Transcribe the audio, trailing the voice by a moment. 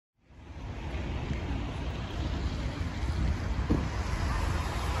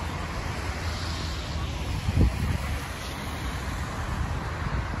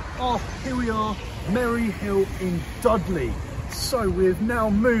here we are, Merry Hill in Dudley. So we've now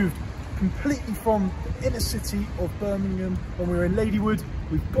moved completely from the inner city of Birmingham. When we were in Ladywood,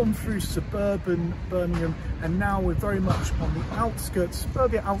 we've gone through suburban Birmingham, and now we're very much on the outskirts,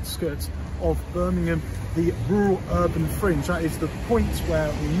 suburbia outskirts of Birmingham, the rural urban fringe. That is the point where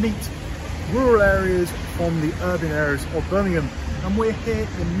we meet rural areas from the urban areas of Birmingham, and we're here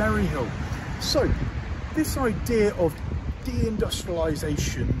in Merry Hill. So this idea of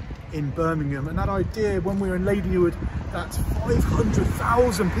deindustrialisation in Birmingham, and that idea when we were in Ladywood that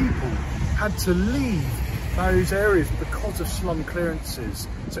 500,000 people had to leave those areas because of slum clearances.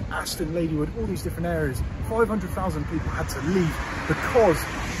 So Aston, Ladywood, all these different areas, 500,000 people had to leave because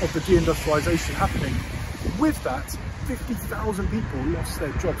of the deindustrialisation happening. With that, 50,000 people lost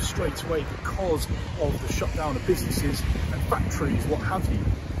their jobs straight away because of the shutdown of businesses and factories, what have you.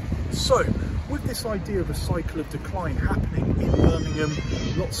 So with this idea of a cycle of decline happening in Birmingham,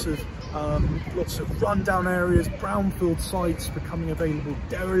 lots of rundown areas, brownfield sites becoming available,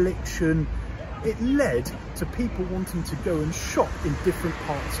 dereliction, it led to people wanting to go and shop in different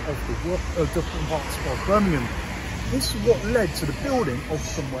parts of Birmingham. This is what led to the building of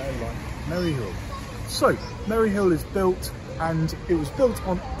somewhere like Merry Hill. So Merry Hill is built, and it was built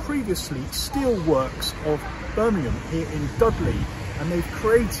on previously steel works of Birmingham here in Dudley, and they've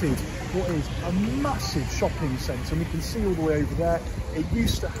created what is a massive shopping centre, and we can see all the way over there. It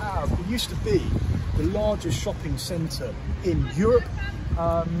used to be the largest shopping centre in Europe,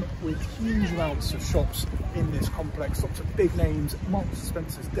 with huge amounts of shops in this complex, lots of big names, Marks &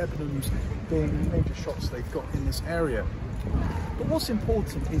 Spencer's, Debenhams being major shops they've got in this area. But what's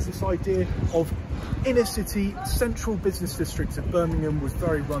important is this idea of inner city, central business districts of Birmingham was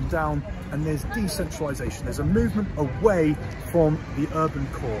very run down, and there's decentralisation. There's a movement away from the urban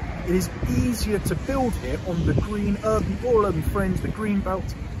core. It is easier to build here on the green rural urban fringe, the green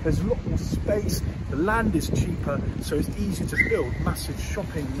belt. There's a lot more space, the land is cheaper, so it's easier to build massive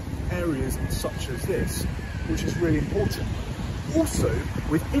shopping areas such as this, which is really important. Also,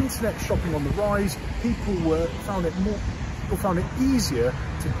 with internet shopping on the rise, people found it easier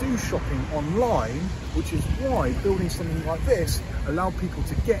to do shopping online, which is why building something like this allowed people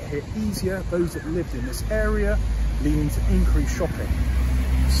to get here easier, those that lived in this area, leading to increased shopping.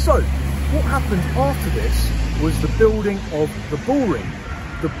 So what happened after this was the building of the Bullring.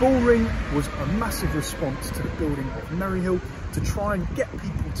 The Bullring was a massive response to the building of Merry Hill to try and get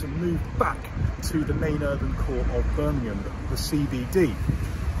people to move back to the main urban core of Birmingham, the CBD.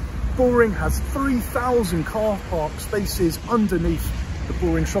 Bullring has 3,000 car park spaces underneath the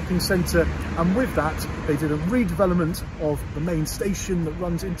Bullring shopping centre, and with that they did a redevelopment of the main station that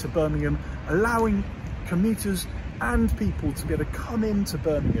runs into Birmingham, allowing commuters and people to be able to come into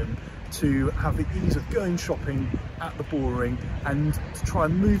Birmingham to have the ease of going shopping at the Bullring, and to try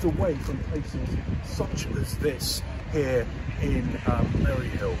and move away from places such as this here in Merry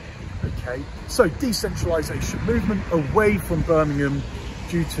Hill. Okay, so decentralisation, movement away from Birmingham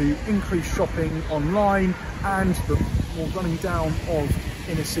due to increased shopping online and the more running down of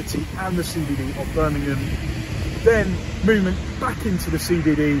inner city and the CBD of Birmingham. Then movement back into the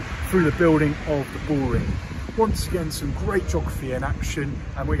CBD through the building of the Bullring. Once again, some great geography in action,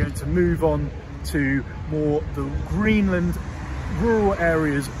 and we're going to move on to more the Greenland rural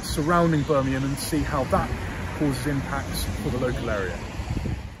areas surrounding Birmingham and see how that causes impacts for the local area.